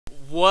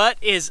What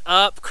is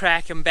up,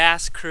 Kraken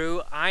Bass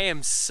crew? I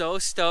am so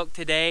stoked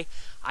today.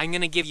 I'm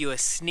gonna give you a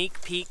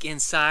sneak peek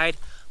inside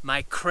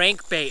my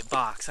crankbait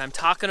box. I'm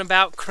talking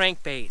about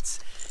crankbaits.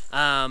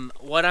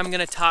 What I'm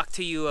gonna talk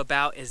to you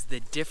about is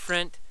the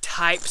different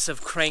types of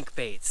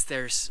crankbaits.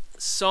 There's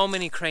so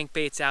many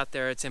crankbaits out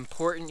there. It's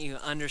important you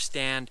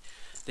understand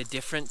the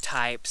different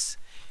types.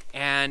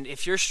 And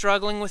if you're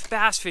struggling with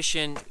bass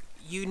fishing,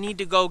 you need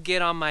to go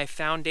get on my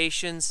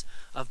Foundations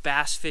of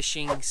Bass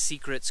Fishing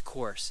Secrets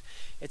course.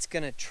 It's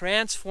going to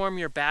transform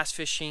your bass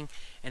fishing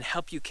and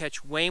help you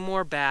catch way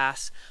more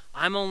bass.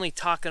 I'm only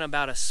talking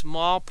about a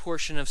small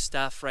portion of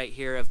stuff right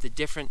here of the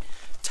different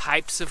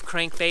types of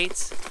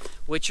crankbaits,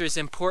 which is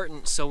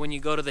important so when you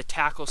go to the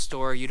tackle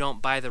store you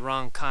don't buy the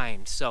wrong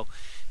kind. So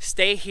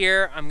stay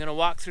here. I'm going to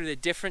walk through the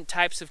different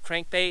types of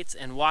crankbaits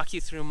and walk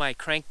you through my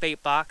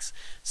crankbait box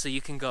so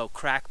you can go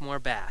crack more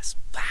bass.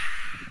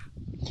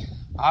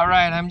 All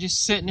right, I'm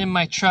just sitting in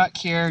my truck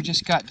here,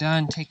 just got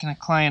done taking a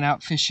client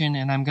out fishing,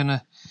 and I'm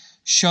gonna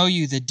show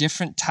you the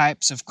different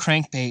types of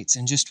crankbaits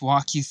and just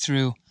walk you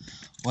through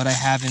what I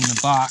have in the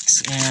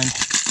box, and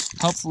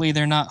hopefully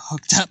they're not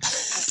hooked up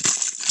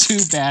too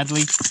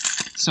badly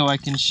so I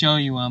can show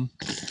you them.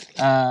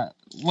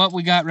 What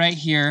we got right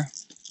here,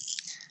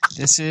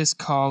 this is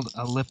called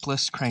a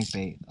lipless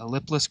crankbait. A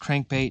lipless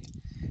crankbait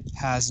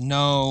has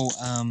no,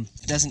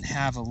 doesn't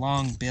have a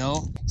long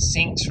bill,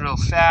 sinks real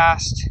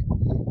fast,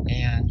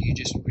 and you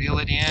just reel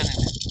it in and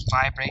it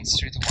vibrates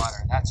through the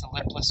water. That's a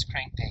lipless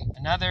crankbait.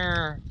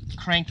 Another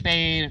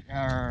crankbait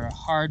or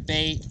hard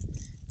bait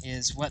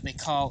is what they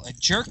call a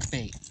jerk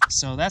bait.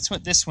 So that's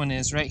what this one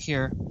is right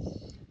here.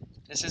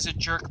 This is a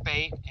jerk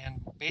bait,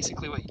 and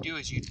basically what you do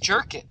is you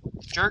jerk it.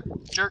 Jerk,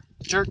 jerk,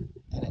 jerk,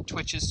 and it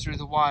twitches through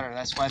the water.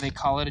 That's why they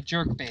call it a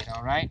jerk bait,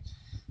 all right?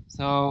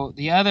 So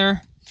the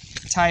other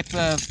type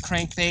of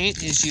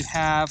crankbait is you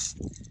have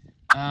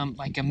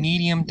like a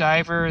medium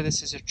diver.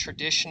 This is a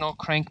traditional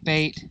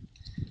crankbait,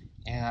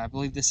 and I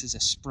believe this is a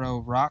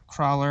Spro rock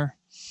crawler,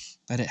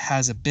 but it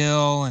has a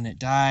bill and it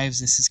dives.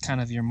 This is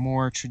kind of your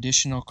more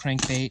traditional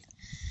crankbait.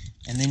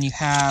 And then you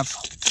have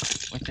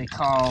what they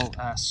call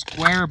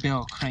square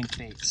bill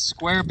crankbaits.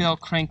 Square bill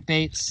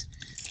crankbaits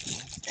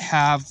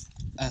have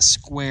a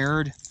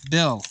squared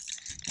bill,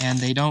 and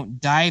they don't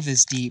dive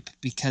as deep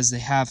because they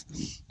have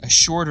a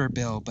shorter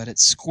bill, but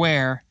it's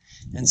square,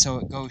 and so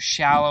it goes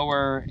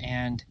shallower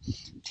and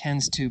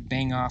tends to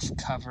bang off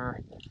cover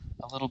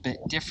a little bit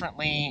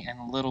differently and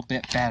a little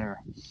bit better.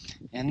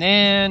 And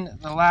then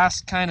the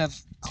last kind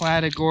of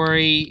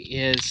category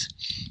is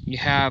you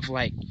have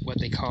like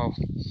what they call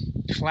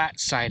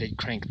flat-sided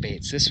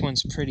crankbaits. This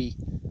one's pretty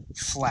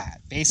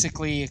flat.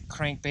 Basically a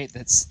crankbait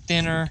that's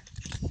thinner,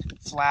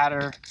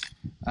 flatter.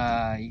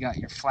 You got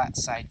your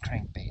flat-side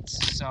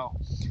crankbaits. So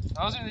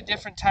those are the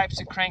different types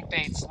of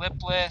crankbaits: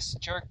 lipless,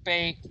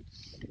 jerkbait,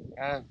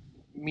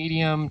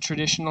 medium,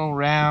 traditional,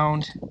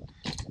 round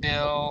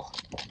bill,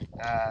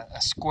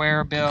 a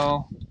square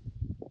bill,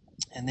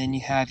 and then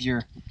you have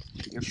your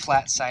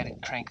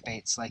flat-sided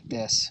crankbaits like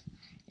this.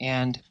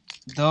 And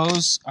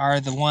those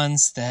are the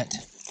ones that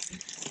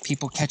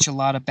people catch a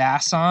lot of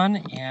bass on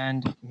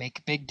and make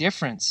a big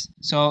difference.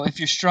 So if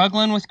you're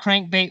struggling with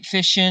crankbait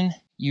fishing,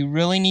 you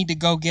really need to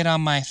go get on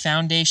my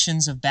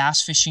Foundations of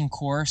Bass Fishing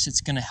course.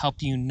 It's going to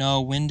help you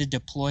know when to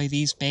deploy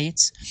these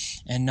baits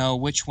and know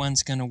which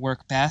one's going to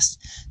work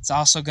best. It's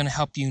also going to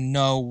help you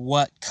know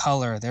what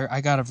color.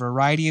 I got a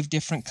variety of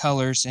different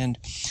colors, and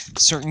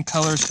certain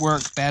colors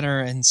work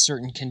better in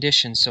certain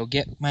conditions. So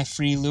get my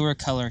free lure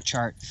color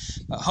chart.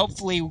 But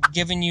hopefully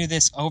giving you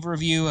this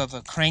overview of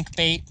a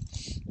crankbait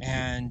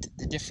and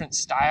the different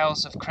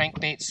styles of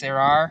crankbaits there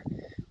are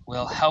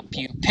will help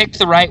you pick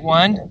the right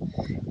one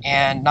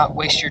and not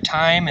waste your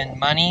time and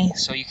money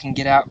so you can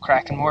get out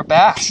cracking more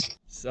bass.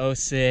 So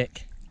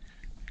sick.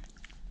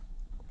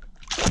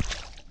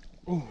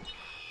 Ooh.